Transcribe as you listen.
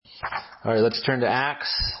All right, let's turn to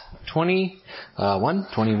Acts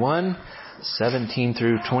 21, 17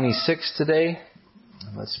 through 26 today.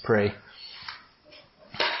 Let's pray.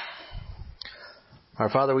 Our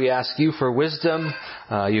Father, we ask you for wisdom.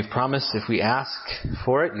 You've promised if we ask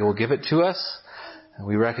for it, you will give it to us.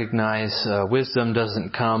 We recognize wisdom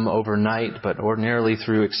doesn't come overnight, but ordinarily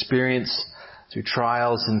through experience, through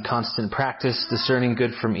trials and constant practice, discerning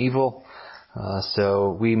good from evil.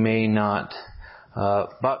 So we may not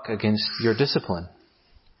buck against your discipline.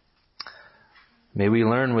 May we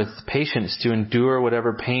learn with patience to endure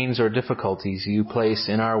whatever pains or difficulties you place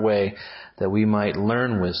in our way, that we might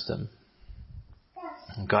learn wisdom.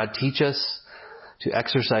 God, teach us to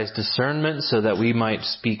exercise discernment so that we might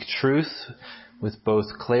speak truth with both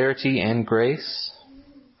clarity and grace.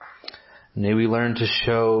 May we learn to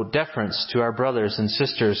show deference to our brothers and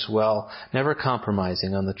sisters while never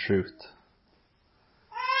compromising on the truth.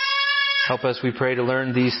 Help us, we pray, to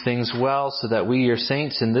learn these things well so that we, your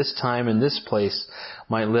saints, in this time and this place,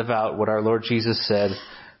 might live out what our Lord Jesus said,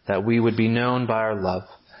 that we would be known by our love.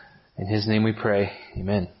 In His name we pray.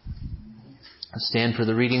 Amen. Stand for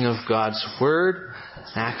the reading of God's Word,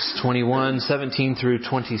 Acts 21, 17 through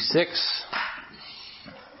 26.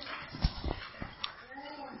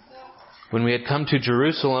 When we had come to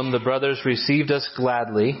Jerusalem, the brothers received us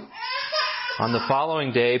gladly. On the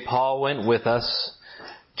following day, Paul went with us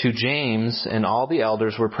to James, and all the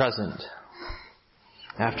elders were present.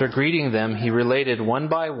 After greeting them, he related one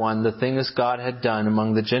by one the things God had done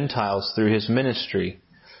among the Gentiles through his ministry.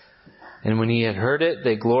 And when he had heard it,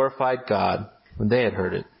 they glorified God when they had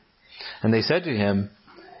heard it. And they said to him,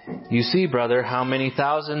 "You see, brother, how many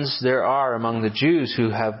thousands there are among the Jews who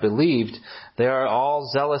have believed. They are all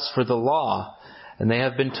zealous for the law. And they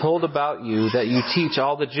have been told about you that you teach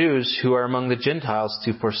all the Jews who are among the Gentiles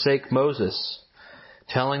to forsake Moses,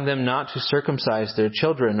 telling them not to circumcise their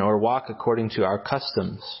children or walk according to our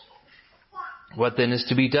customs. What then is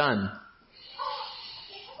to be done?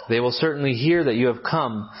 They will certainly hear that you have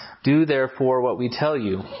come. Do therefore what we tell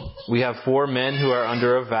you. We have 4 men who are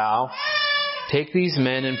under a vow. Take these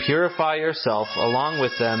men and purify yourself along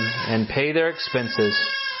with them and pay their expenses,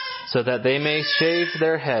 so that they may shave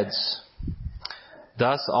their heads.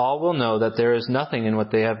 Thus all will know that there is nothing in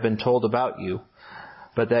what they have been told about you,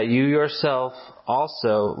 but that you yourself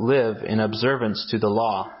also live in observance to the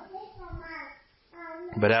law.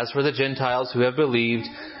 But as for the Gentiles who have believed,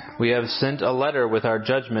 we have sent a letter with our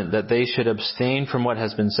judgment that they should abstain from what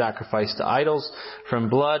has been sacrificed to idols, from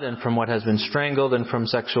blood, and from what has been strangled, and from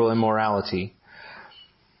sexual immorality."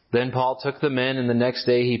 Then Paul took the men, and the next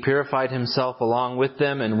day he purified himself along with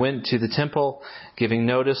them and went to the temple, giving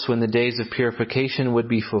notice when the days of purification would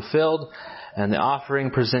be fulfilled, and the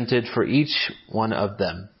offering presented for each one of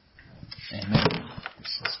them. Amen.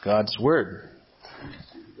 This is God's Word.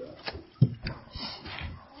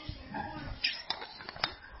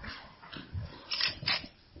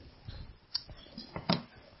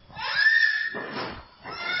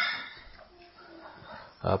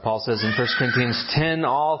 Paul says in 1 Corinthians 10,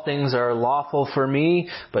 "All things are lawful for me,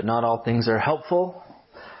 but not all things are helpful.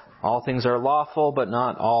 All things are lawful, but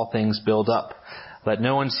not all things build up. Let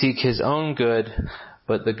no one seek his own good,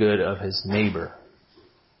 but the good of his neighbor."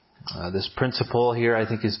 This principle here, I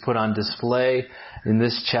think, is put on display in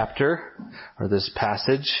this chapter, or this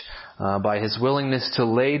passage, by his willingness to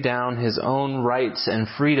lay down his own rights and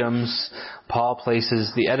freedoms. Paul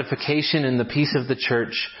places the edification and the peace of the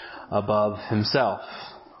church above himself.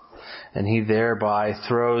 And he thereby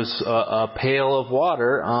throws a pail of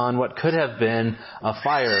water on what could have been a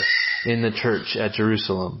fire in the church at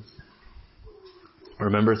Jerusalem.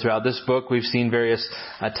 Remember, throughout this book, we've seen various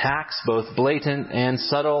attacks, both blatant and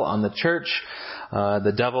subtle, on the church.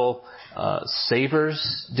 The devil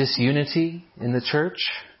savors disunity in the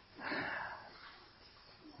church.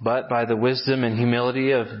 But by the wisdom and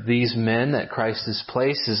humility of these men that Christ has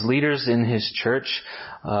placed as leaders in His church,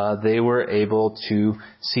 they were able to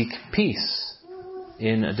seek peace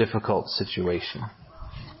in a difficult situation.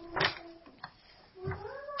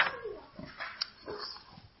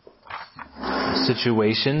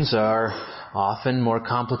 Situations are often more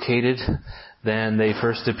complicated than they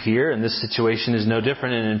first appear, and this situation is no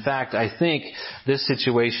different. And in fact, I think this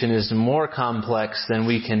situation is more complex than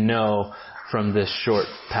we can know from this short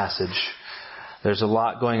passage. There's a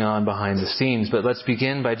lot going on behind the scenes, but let's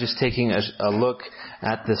begin by just taking a look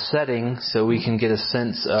at the setting so we can get a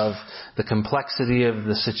sense of the complexity of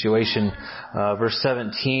the situation. Verse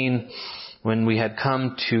 17, "When we had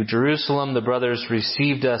come to Jerusalem, the brothers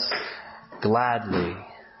received us gladly."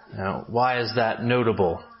 Now, why is that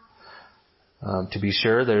notable? To be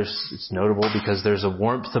sure, it's notable because there's a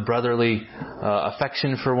warmth of brotherly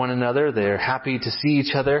affection for one another. They're happy to see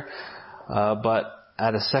each other. But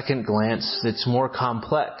at a second glance, it's more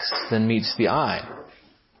complex than meets the eye.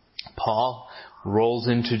 Paul rolls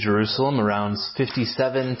into Jerusalem around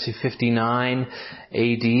 57 to 59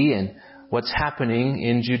 AD. And what's happening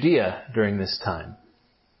in Judea during this time?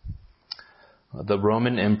 The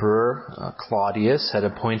Roman Emperor Claudius had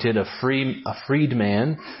appointed a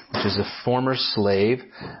freedman, which is a former slave,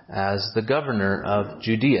 as the governor of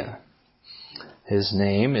Judea. His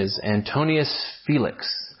name is Antonius Felix.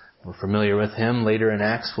 We're familiar with him. Later in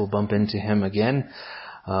Acts, we'll bump into him again.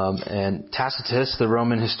 And Tacitus, the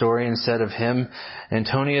Roman historian, said of him,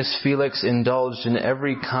 Antonius Felix indulged in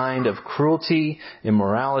every kind of cruelty,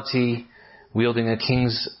 immorality, wielding a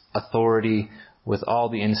king's authority with all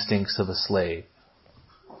the instincts of a slave.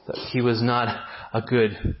 So he was not a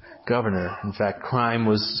good governor. In fact, crime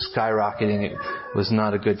was skyrocketing. It was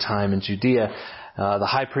not a good time in Judea. The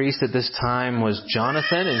high priest at this time was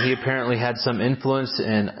Jonathan, and he apparently had some influence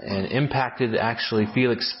and impacted actually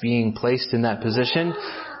Felix being placed in that position.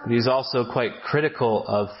 But he's also quite critical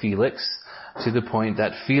of Felix, to the point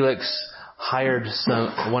that Felix hired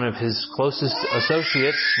one of his closest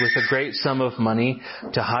associates with a great sum of money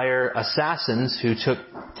to hire assassins who took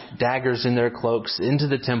daggers in their cloaks into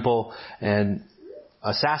the temple and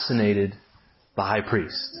assassinated the high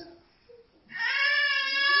priest.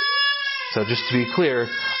 So just to be clear,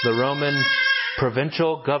 the Roman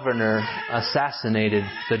provincial governor assassinated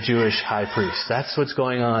the Jewish high priest. That's what's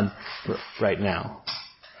going on right now.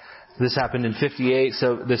 This happened in 58,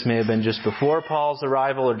 so this may have been just before Paul's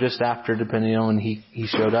arrival or just after, depending on when he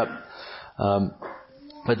showed up.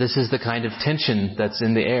 But this is the kind of tension that's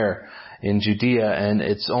in the air in Judea, and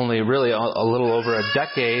it's only really a little over a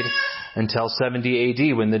decade until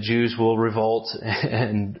 70 AD when the Jews will revolt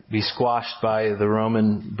and be squashed by the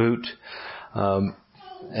Roman boot.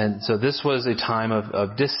 And so this was a time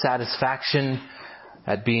of dissatisfaction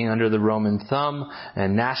at being under the Roman thumb,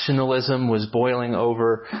 and nationalism was boiling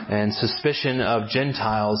over, and suspicion of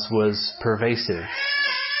Gentiles was pervasive.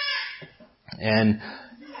 And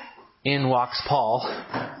in walks Paul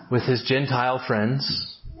with his Gentile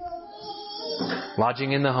friends,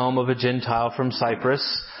 lodging in the home of a Gentile from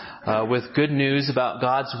Cyprus, with good news about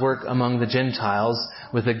God's work among the Gentiles,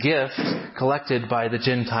 with a gift collected by the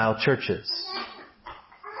Gentile churches.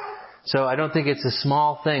 So I don't think it's a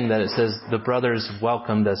small thing that it says the brothers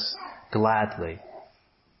welcomed us gladly.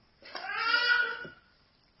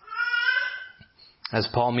 As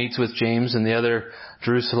Paul meets with James and the other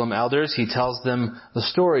Jerusalem elders, he tells them the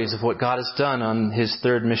stories of what God has done on his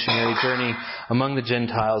third missionary journey among the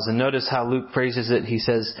Gentiles. And notice how Luke phrases it. He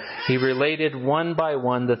says, he related one by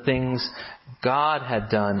one the things God had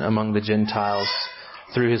done among the Gentiles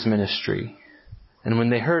through his ministry. And when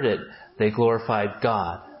they heard it, they glorified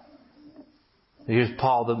God. Here's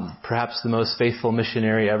Paul, perhaps the most faithful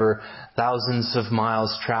missionary ever. Thousands of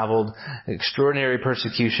miles traveled, extraordinary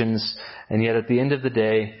persecutions, and yet at the end of the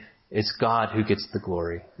day, it's God who gets the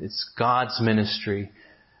glory. It's God's ministry,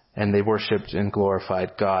 and they worshipped and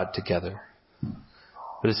glorified God together.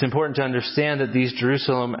 But it's important to understand that these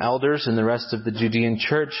Jerusalem elders and the rest of the Judean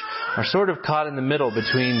church are sort of caught in the middle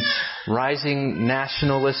between rising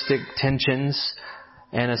nationalistic tensions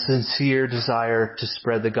and a sincere desire to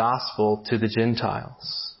spread the gospel to the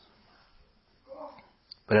Gentiles.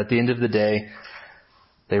 But at the end of the day,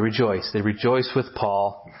 they rejoice. They rejoice with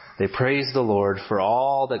Paul. They praise the Lord for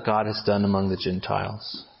all that God has done among the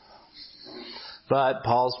Gentiles. But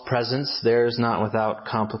Paul's presence there is not without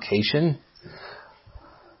complication.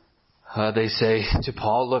 They say to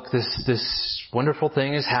Paul, look, this wonderful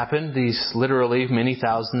thing has happened. These literally many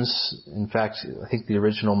thousands, in fact, I think the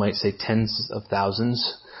original might say tens of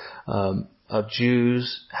thousands of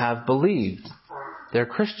Jews have believed. They're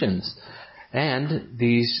Christians. And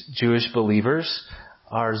these Jewish believers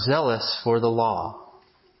are zealous for the law.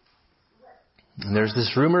 And there's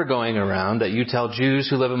this rumor going around that you tell Jews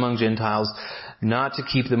who live among Gentiles not to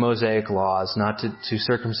keep the Mosaic laws, not to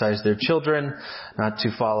circumcise their children, not to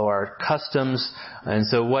follow our customs. And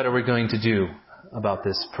so what are we going to do about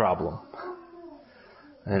this problem?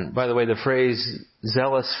 And by the way, the phrase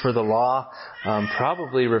zealous for the law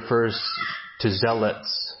probably refers to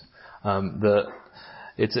zealots.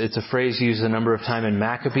 It's a phrase used a number of times in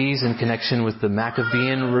Maccabees in connection with the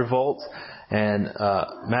Maccabean revolt. And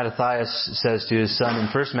Mattathias says to his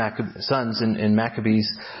sons in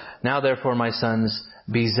Maccabees, now therefore, my sons,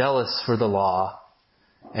 be zealous for the law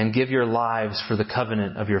and give your lives for the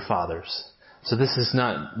covenant of your fathers. So this is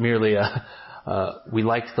not merely we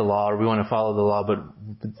like the law or we want to follow the law, but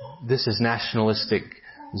this is nationalistic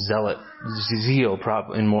zeal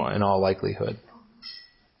in all likelihood.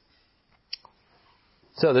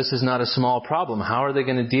 So this is not a small problem. How are they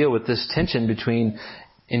going to deal with this tension between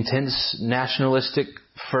intense nationalistic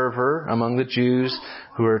fervor among the Jews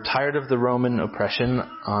who are tired of the Roman oppression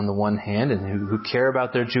on the one hand and who care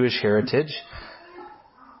about their Jewish heritage,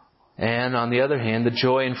 and on the other hand, the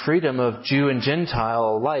joy and freedom of Jew and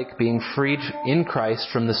Gentile alike being freed in Christ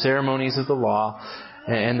from the ceremonies of the law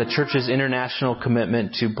and the church's international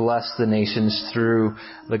commitment to bless the nations through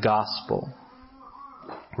the gospel.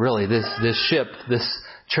 Really, this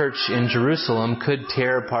church in Jerusalem could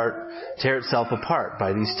tear itself apart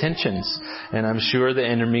by these tensions. And I'm sure the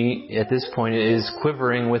enemy at this point is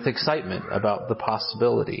quivering with excitement about the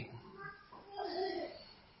possibility.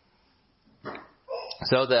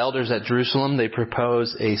 So the elders at Jerusalem, they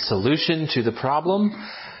propose a solution to the problem.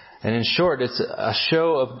 And in short, it's a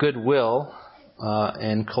show of goodwill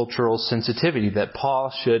and cultural sensitivity that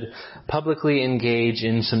Paul should publicly engage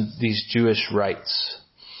in these Jewish rites.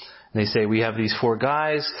 They say, we have these 4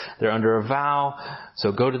 guys, they're under a vow,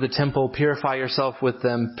 so go to the temple, purify yourself with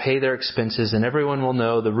them, pay their expenses, and everyone will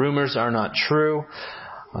know the rumors are not true,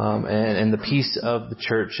 and the peace of the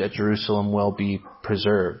church at Jerusalem will be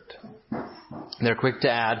preserved. They're quick to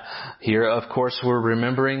add here, of course, we're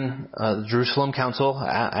remembering the Jerusalem Council,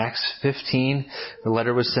 Acts 15. The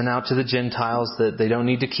letter was sent out to the Gentiles that they don't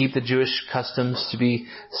need to keep the Jewish customs to be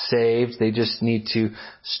saved. They just need to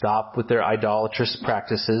stop with their idolatrous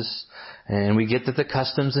practices. And we get that the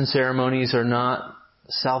customs and ceremonies are not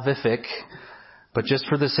salvific, but just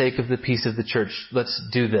for the sake of the peace of the church, let's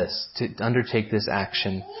do this, to undertake this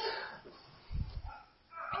action.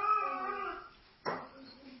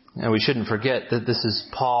 And we shouldn't forget that this is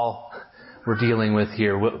Paul we're dealing with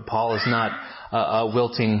here. Paul is not a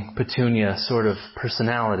wilting petunia sort of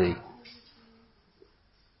personality.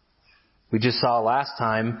 We just saw last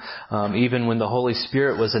time, even when the Holy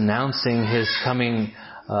Spirit was announcing his coming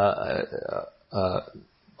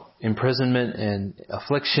imprisonment and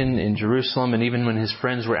affliction in Jerusalem, and even when his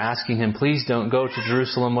friends were asking him, please don't go to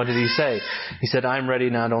Jerusalem, what did he say? He said, I'm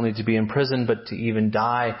ready not only to be imprisoned, but to even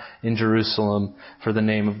die in Jerusalem for the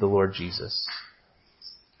name of the Lord Jesus.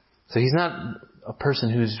 So he's not a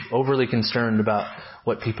person who's overly concerned about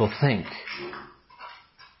what people think.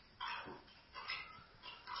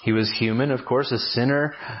 He was human, of course, a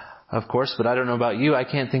sinner, of course, but I don't know about you, I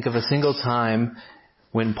can't think of a single time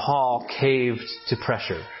when Paul caved to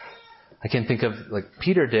pressure. I can think of, like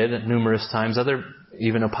Peter did numerous times, other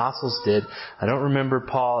even apostles did. I don't remember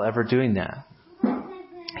Paul ever doing that.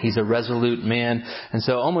 He's a resolute man. And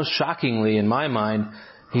so almost shockingly in my mind,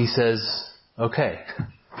 he says, okay.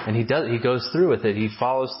 And he goes through with it. He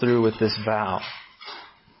follows through with this vow.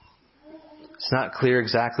 It's not clear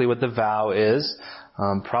exactly what the vow is.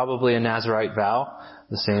 Probably a Nazirite vow,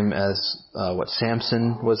 the same as what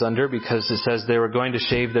Samson was under, because it says they were going to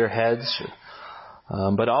shave their heads.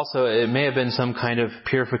 But also it may have been some kind of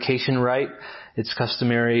purification rite. It's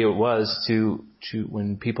customary, it was, to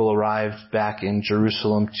when people arrived back in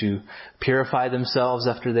Jerusalem to purify themselves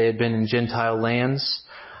after they had been in Gentile lands.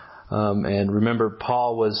 And remember,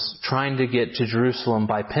 Paul was trying to get to Jerusalem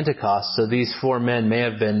by Pentecost, so these 4 men may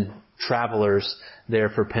have been travelers there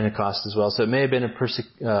for Pentecost as well. So it may have been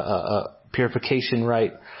a purification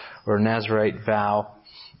rite or a Nazirite vow.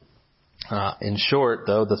 In short,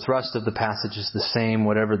 though, the thrust of the passage is the same,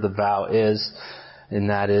 whatever the vow is, and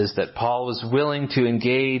that is that Paul was willing to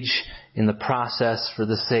engage in the process for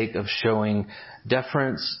the sake of showing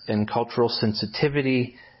deference and cultural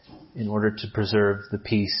sensitivity in order to preserve the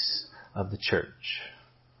peace of the church.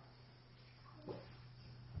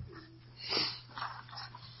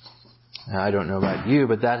 Now, I don't know about you,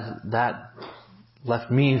 but that left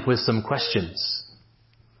me with some questions.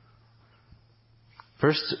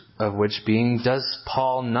 First of which being, does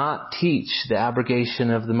Paul not teach the abrogation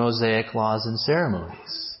of the Mosaic laws and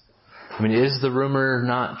ceremonies? I mean, is the rumor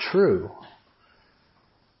not true?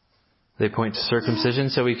 They point to circumcision,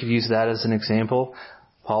 so we could use that as an example.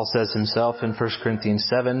 Paul says himself in 1 Corinthians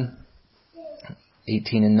 7,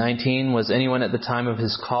 18 and 19, was anyone at the time of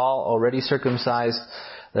his call already circumcised?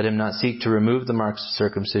 Let him not seek to remove the marks of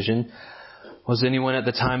circumcision. Was anyone at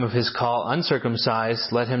the time of his call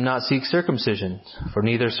uncircumcised? Let him not seek circumcision. For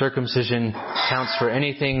neither circumcision counts for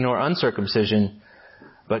anything nor uncircumcision,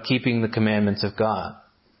 but keeping the commandments of God.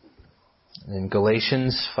 In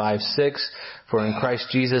Galatians 5:6, for in Christ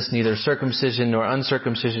Jesus neither circumcision nor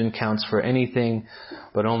uncircumcision counts for anything,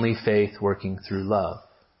 but only faith working through love.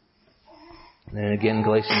 And again,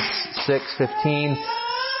 Galatians 6:15,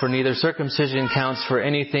 for neither circumcision counts for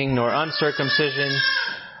anything nor uncircumcision,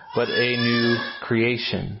 but a new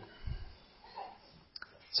creation.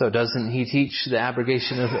 So doesn't he teach the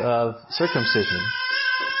abrogation of circumcision?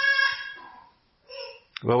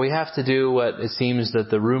 Well, we have to do what it seems that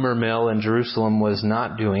the rumor mill in Jerusalem was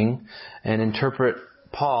not doing and interpret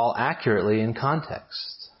Paul accurately in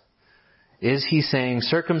context. Is he saying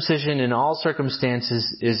circumcision in all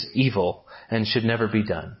circumstances is evil and should never be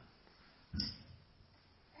done?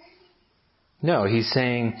 No, he's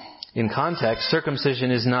saying in context,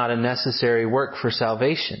 circumcision is not a necessary work for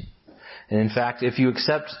salvation. And in fact, if you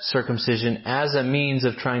accept circumcision as a means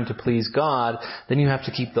of trying to please God, then you have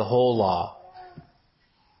to keep the whole law.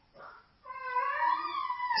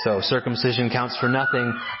 So circumcision counts for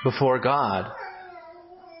nothing before God.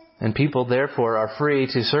 And people therefore are free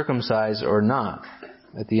to circumcise or not.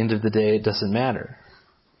 At the end of the day, it doesn't matter.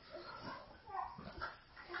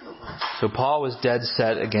 So Paul was dead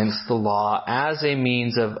set against the law as a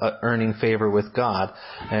means of earning favor with God.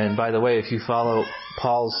 And by the way, if you follow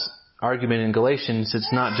Paul's argument in Galatians,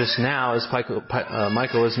 it's not just now, as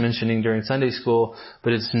Michael was mentioning during Sunday school,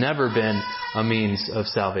 but it's never been a means of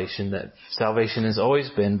salvation. That salvation has always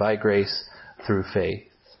been by grace through faith.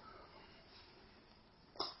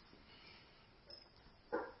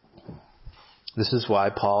 This is why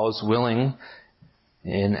Paul is willing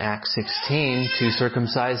in Acts 16 to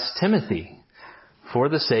circumcise Timothy for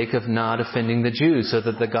the sake of not offending the Jews, so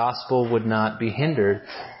that the gospel would not be hindered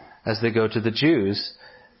as they go to the Jews.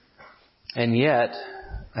 And yet,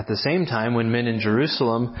 at the same time, when men in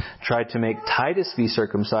Jerusalem tried to make Titus be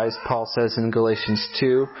circumcised, Paul says in Galatians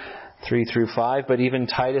 2, 3-5, "But even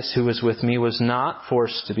Titus, who was with me, was not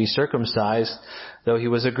forced to be circumcised, though he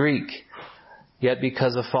was a Greek. Yet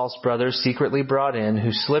because of false brothers secretly brought in,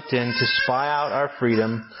 who slipped in to spy out our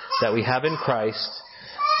freedom that we have in Christ,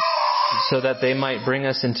 so that they might bring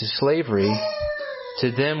us into slavery, to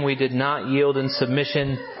them we did not yield in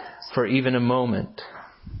submission for even a moment,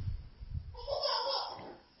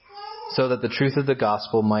 so that the truth of the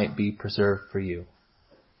gospel might be preserved for you."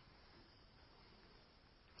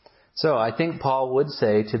 So I think Paul would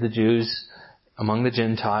say to the Jews among the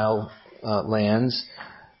Gentile lands,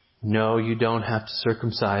 no, you don't have to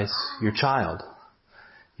circumcise your child.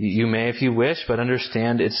 You may if you wish, but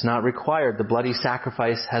understand it's not required. The bloody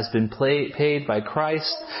sacrifice has been paid by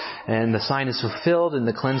Christ, and the sign is fulfilled in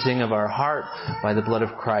the cleansing of our heart by the blood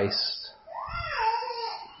of Christ.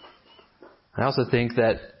 I also think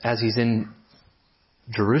that as he's in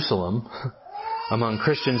Jerusalem, among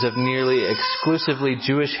Christians of nearly exclusively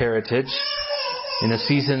Jewish heritage, in a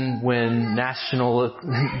season when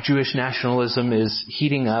Jewish nationalism is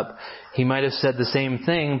heating up, he might have said the same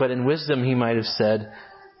thing, but in wisdom he might have said,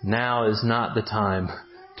 now is not the time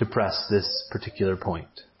to press this particular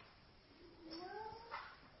point.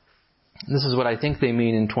 This is what I think they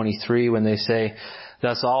mean in 23 when they say,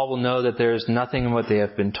 "Thus all will know that there is nothing in what they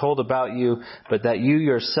have been told about you, but that you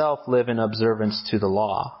yourself live in observance to the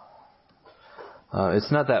law."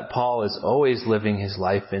 It's not that Paul is always living his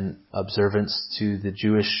life in observance to the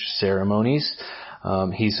Jewish ceremonies.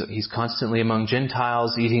 He's constantly among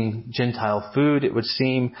Gentiles, eating Gentile food, it would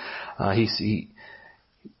seem.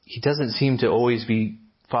 He doesn't seem to always be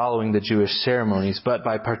following the Jewish ceremonies, but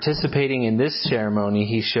by participating in this ceremony,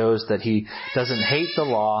 he shows that he doesn't hate the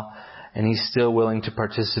law, and he's still willing to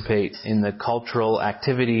participate in the cultural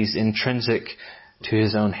activities intrinsic to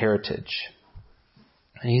his own heritage.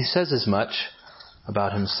 And he says as much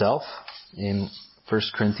about himself in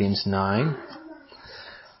 1 Corinthians 9,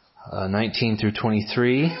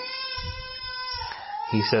 19-23.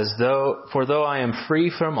 He says, though I am free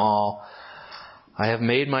from all, I have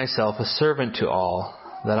made myself a servant to all,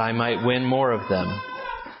 that I might win more of them.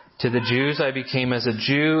 To the Jews I became as a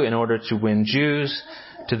Jew in order to win Jews.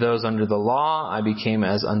 To those under the law I became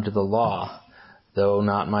as under the law, though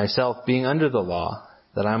not myself being under the law,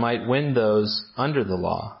 that I might win those under the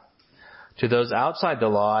law. To those outside the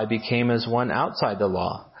law I became as one outside the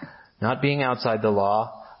law, not being outside the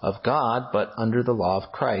law of God, but under the law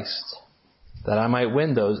of Christ, that I might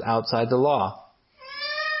win those outside the law.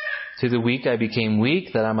 To the weak I became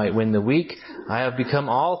weak, that I might win the weak. I have become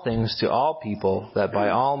all things to all people, that by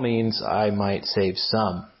all means I might save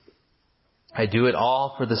some. I do it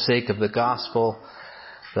all for the sake of the gospel,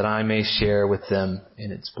 that I may share with them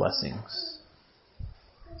in its blessings.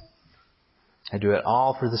 I do it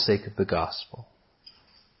all for the sake of the gospel.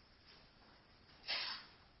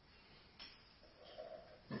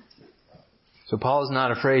 So Paul is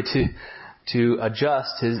not afraid to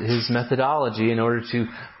adjust his methodology in order to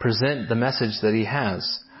present the message that he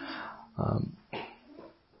has,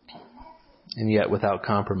 and yet without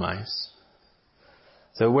compromise.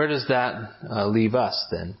 So where does that leave us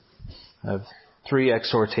then? I've three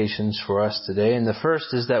exhortations for us today. And the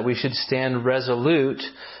first is that we should stand resolute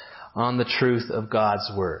on the truth of God's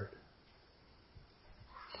Word.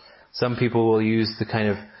 Some people will use the kind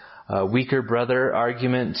of weaker brother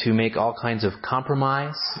argument to make all kinds of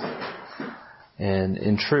compromise. And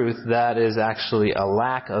in truth, that is actually a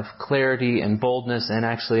lack of clarity and boldness, and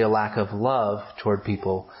actually a lack of love toward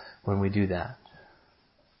people when we do that.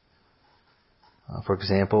 For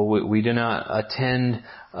example, we do not attend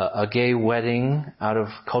a gay wedding out of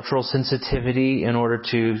cultural sensitivity in order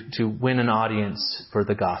to win an audience for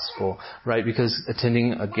the gospel, right? Because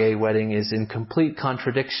attending a gay wedding is in complete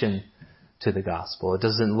contradiction to the gospel. It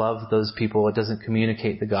doesn't love those people. It doesn't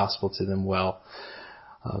communicate the gospel to them well.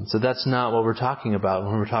 So that's not what we're talking about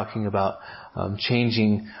when we're talking about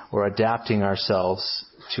changing or adapting ourselves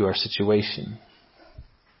to our situation.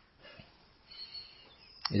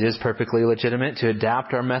 It is perfectly legitimate to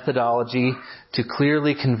adapt our methodology to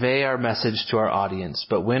clearly convey our message to our audience.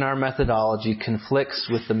 But when our methodology conflicts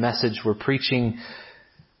with the message we're preaching,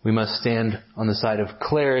 we must stand on the side of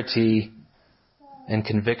clarity and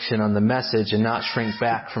conviction on the message and not shrink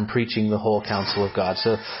back from preaching the whole counsel of God.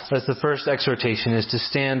 So that's the first exhortation, is to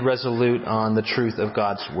stand resolute on the truth of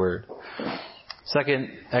God's Word.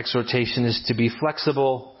 Second exhortation is to be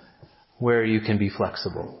flexible where you can be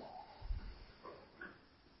flexible.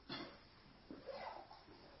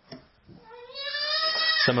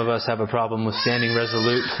 Some of us have a problem with standing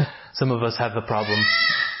resolute. Some of us have a problem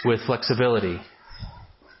with flexibility.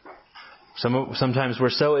 Sometimes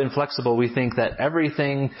we're so inflexible we think that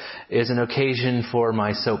everything is an occasion for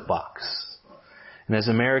my soapbox. And as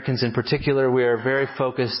Americans in particular, we are very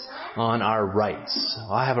focused on our rights.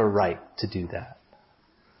 Well, I have a right to do that.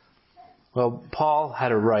 Well, Paul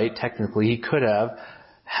had a right, technically. He could have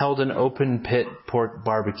held an open pit pork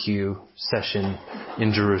barbecue session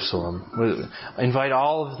in Jerusalem. Invite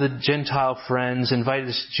all of the Gentile friends, invite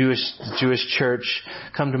this Jewish church,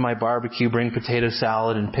 come to my barbecue, bring potato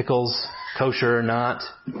salad and pickles, kosher or not.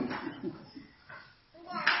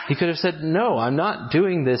 He could have said, no, I'm not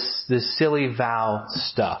doing this silly vow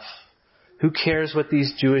stuff. Who cares what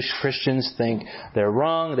these Jewish Christians think? They're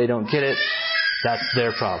wrong, they don't get it. That's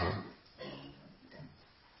their problem.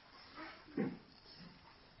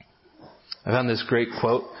 I found this great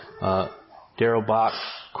quote. Darrell Bach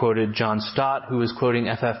quoted John Stott, who was quoting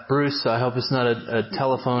F.F. Bruce. So I hope it's not a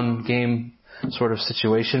telephone game sort of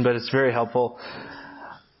situation, but it's very helpful.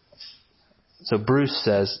 So Bruce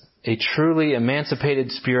says, a truly emancipated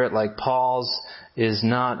spirit like Paul's is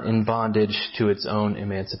not in bondage to its own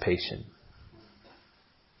emancipation.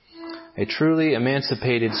 A truly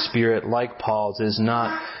emancipated spirit like Paul's is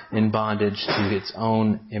not in bondage to its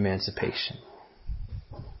own emancipation.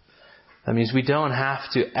 That means we don't have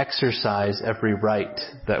to exercise every right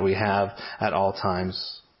that we have at all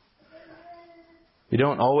times. We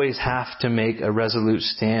don't always have to make a resolute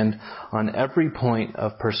stand on every point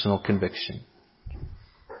of personal conviction.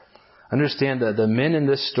 Understand that the men in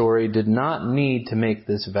this story did not need to make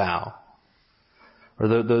this vow. Or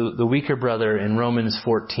the weaker brother in Romans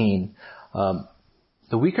 14.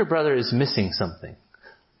 The weaker brother is missing something.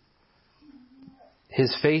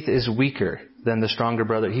 His faith is weaker than the stronger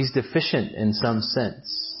brother. He's deficient in some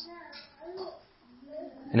sense.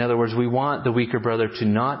 In other words, we want the weaker brother to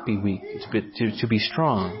not be weak, to be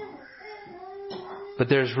strong. But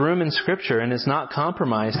there's room in Scripture, and it's not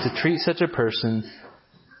compromised, to treat such a person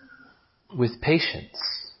with patience,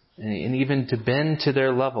 and even to bend to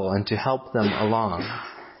their level and to help them along.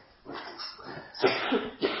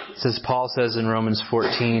 As Paul says in Romans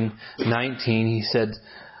 14:19, he said,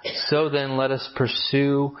 so then let us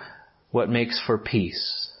pursue what makes for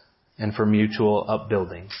peace and for mutual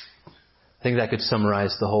upbuilding. I think that could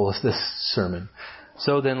summarize the whole of this sermon.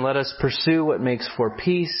 So then let us pursue what makes for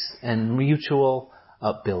peace and mutual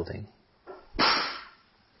upbuilding.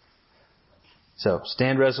 So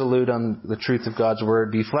stand resolute on the truth of God's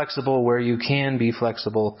Word. Be flexible where you can be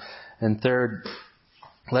flexible. And third,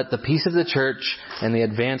 let the peace of the church and the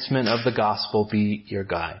advancement of the gospel be your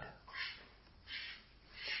guide.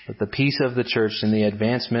 Let the peace of the church and the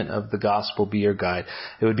advancement of the gospel be your guide.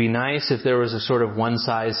 It would be nice if there was a sort of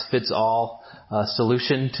one-size-fits-all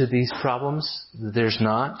solution to these problems. There's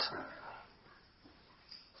not.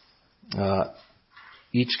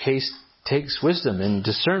 Each case takes wisdom and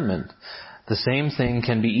discernment. The same thing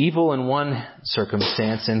can be evil in one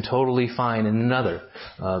circumstance and totally fine in another.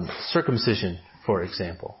 Circumcision, for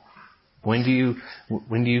example. When do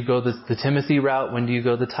you go the Timothy route? When do you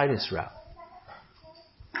go the Titus route?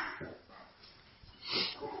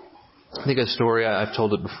 I think a story, I've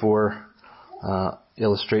told it before,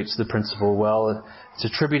 illustrates the principle well. It's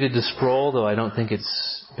attributed to Sproul, though I don't think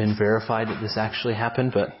it's been verified that this actually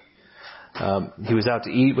happened, but he was out to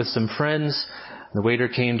eat with some friends. The waiter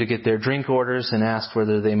came to get their drink orders and asked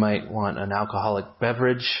whether they might want an alcoholic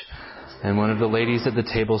beverage. And one of the ladies at the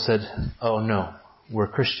table said, "Oh no, we're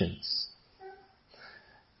Christians."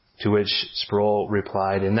 To which Sproul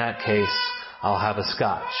replied, "In that case, I'll have a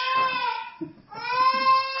scotch."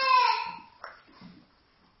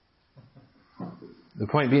 The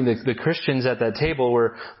point being that the Christians at that table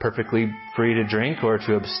were perfectly free to drink or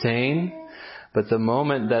to abstain. But the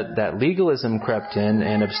moment that legalism crept in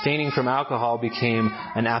and abstaining from alcohol became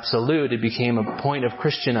an absolute, it became a point of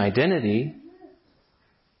Christian identity,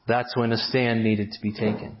 that's when a stand needed to be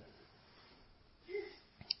taken.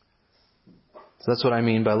 So that's what I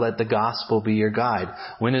mean by let the gospel be your guide.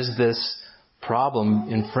 When is this problem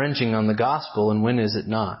infringing on the gospel and when is it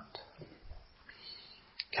not?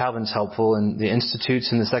 Calvin's helpful in the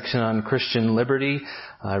Institutes in the section on Christian liberty.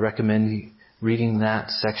 I recommend reading that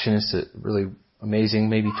section. It's really amazing,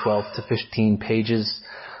 maybe 12 to 15 pages.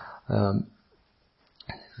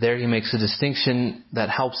 There he makes a distinction that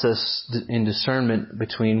helps us in discernment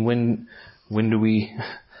between when do we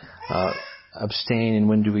abstain and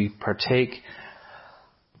when do we partake.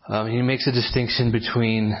 He makes a distinction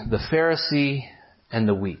between the Pharisee and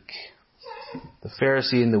the weak. The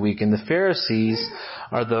Pharisee and the weak. And the Pharisees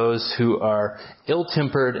are those who are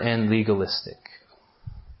ill-tempered and legalistic.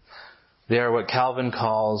 They are what Calvin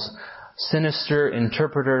calls sinister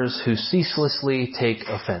interpreters who ceaselessly take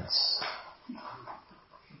offense.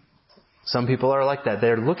 Some people are like that.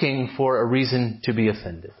 They're looking for a reason to be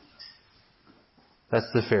offended.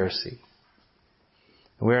 That's the Pharisee.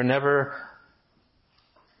 We are never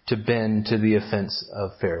to bend to the offense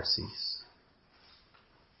of Pharisees.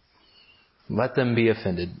 Let them be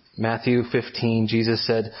offended. Matthew 15, Jesus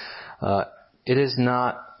said, "It is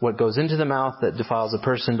not what goes into the mouth that defiles a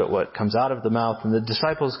person, but what comes out of the mouth." And the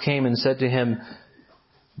disciples came and said to him,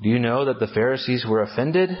 "Do you know that the Pharisees were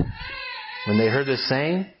offended when they heard this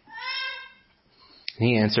saying?" And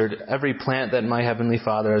he answered, "Every plant that my heavenly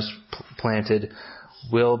Father has planted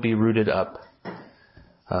will be rooted up.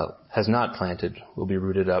 Has not planted will be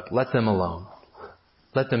rooted up. Let them alone.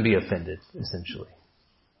 Let them be offended," essentially.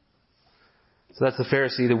 So that's the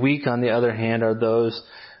Pharisee. The weak, on the other hand, are those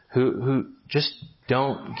who just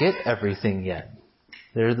don't get everything yet.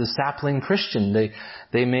 They're the sapling Christian.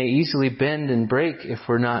 They may easily bend and break if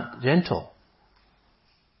we're not gentle.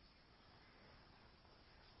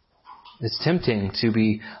 It's tempting to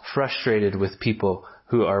be frustrated with people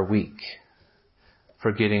who are weak,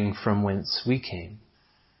 forgetting from whence we came.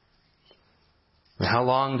 How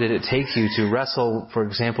long did it take you to wrestle, for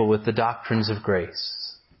example, with the doctrines of grace?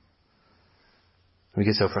 We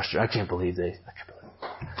get so frustrated. I can't believe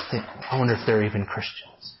I wonder if they're even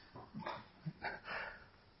Christians.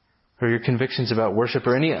 Or your convictions about worship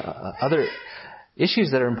or any other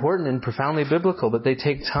issues that are important and profoundly biblical, but they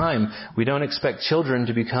take time. We don't expect children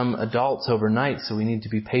to become adults overnight, so we need to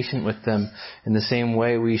be patient with them. In the same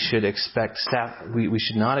way, we should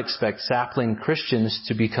not expect sapling Christians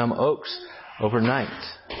to become oaks overnight.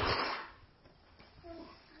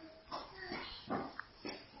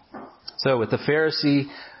 So with the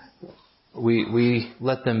Pharisee, we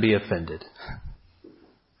let them be offended.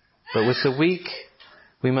 But with the weak,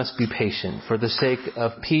 we must be patient for the sake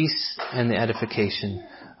of peace and the edification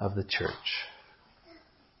of the church.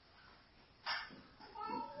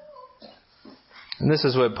 And this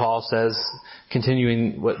is what Paul says,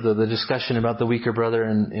 continuing the discussion about the weaker brother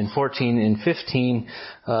in 14 and 15,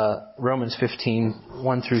 Romans 15,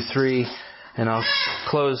 1 through 3. And I'll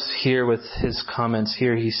close here with his comments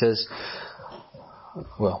here. He says,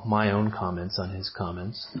 my own comments on his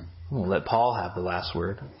comments. We'll let Paul have the last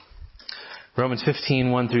word. Romans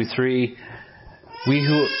 15, 1 through 3.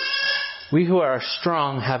 We who are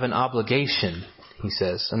strong have an obligation, he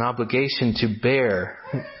says, an obligation to bear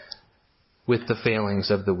with the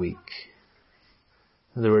failings of the weak.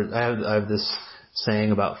 In other words, I have this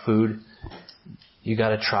saying about food. You got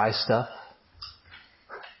to try stuff.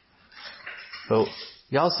 But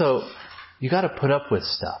you got to put up with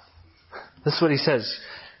stuff. That's what he says.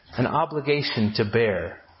 An obligation to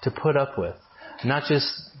bear, to put up with. Not just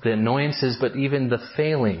the annoyances, but even the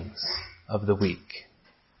failings of the weak.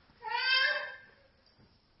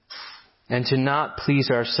 And to not please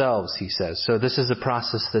ourselves, he says. So this is a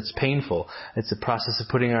process that's painful. It's a process of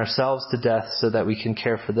putting ourselves to death so that we can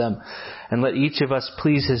care for them. And let each of us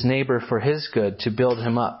please his neighbor for his good, to build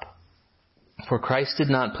him up. For Christ did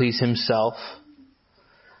not please himself,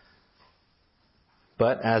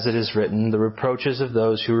 but as it is written, the reproaches of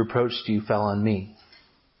those who reproached you fell on me.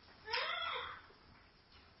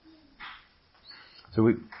 So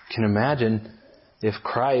we can imagine if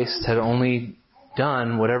Christ had only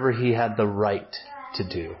done whatever he had the right to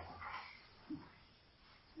do.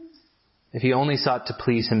 If he only sought to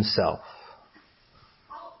please himself.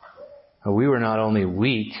 We were not only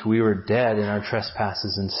weak, we were dead in our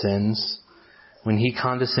trespasses and sins when he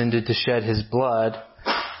condescended to shed his blood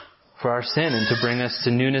for our sin and to bring us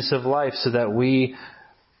to newness of life so that we,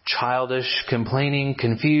 childish, complaining,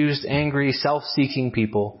 confused, angry, self-seeking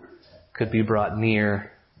people, could be brought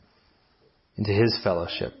near into his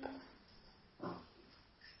fellowship.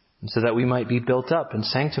 And so that we might be built up and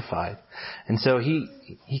sanctified. And so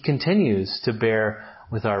he continues to bear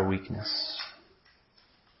with our weakness.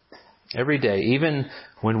 Every day, even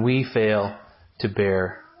when we fail to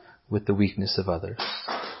bear with the weakness of others.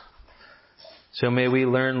 So may we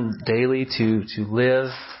learn daily to live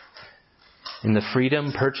in the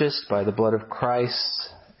freedom purchased by the blood of Christ,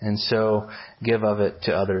 and so give of it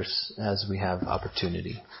to others as we have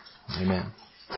opportunity. Amen.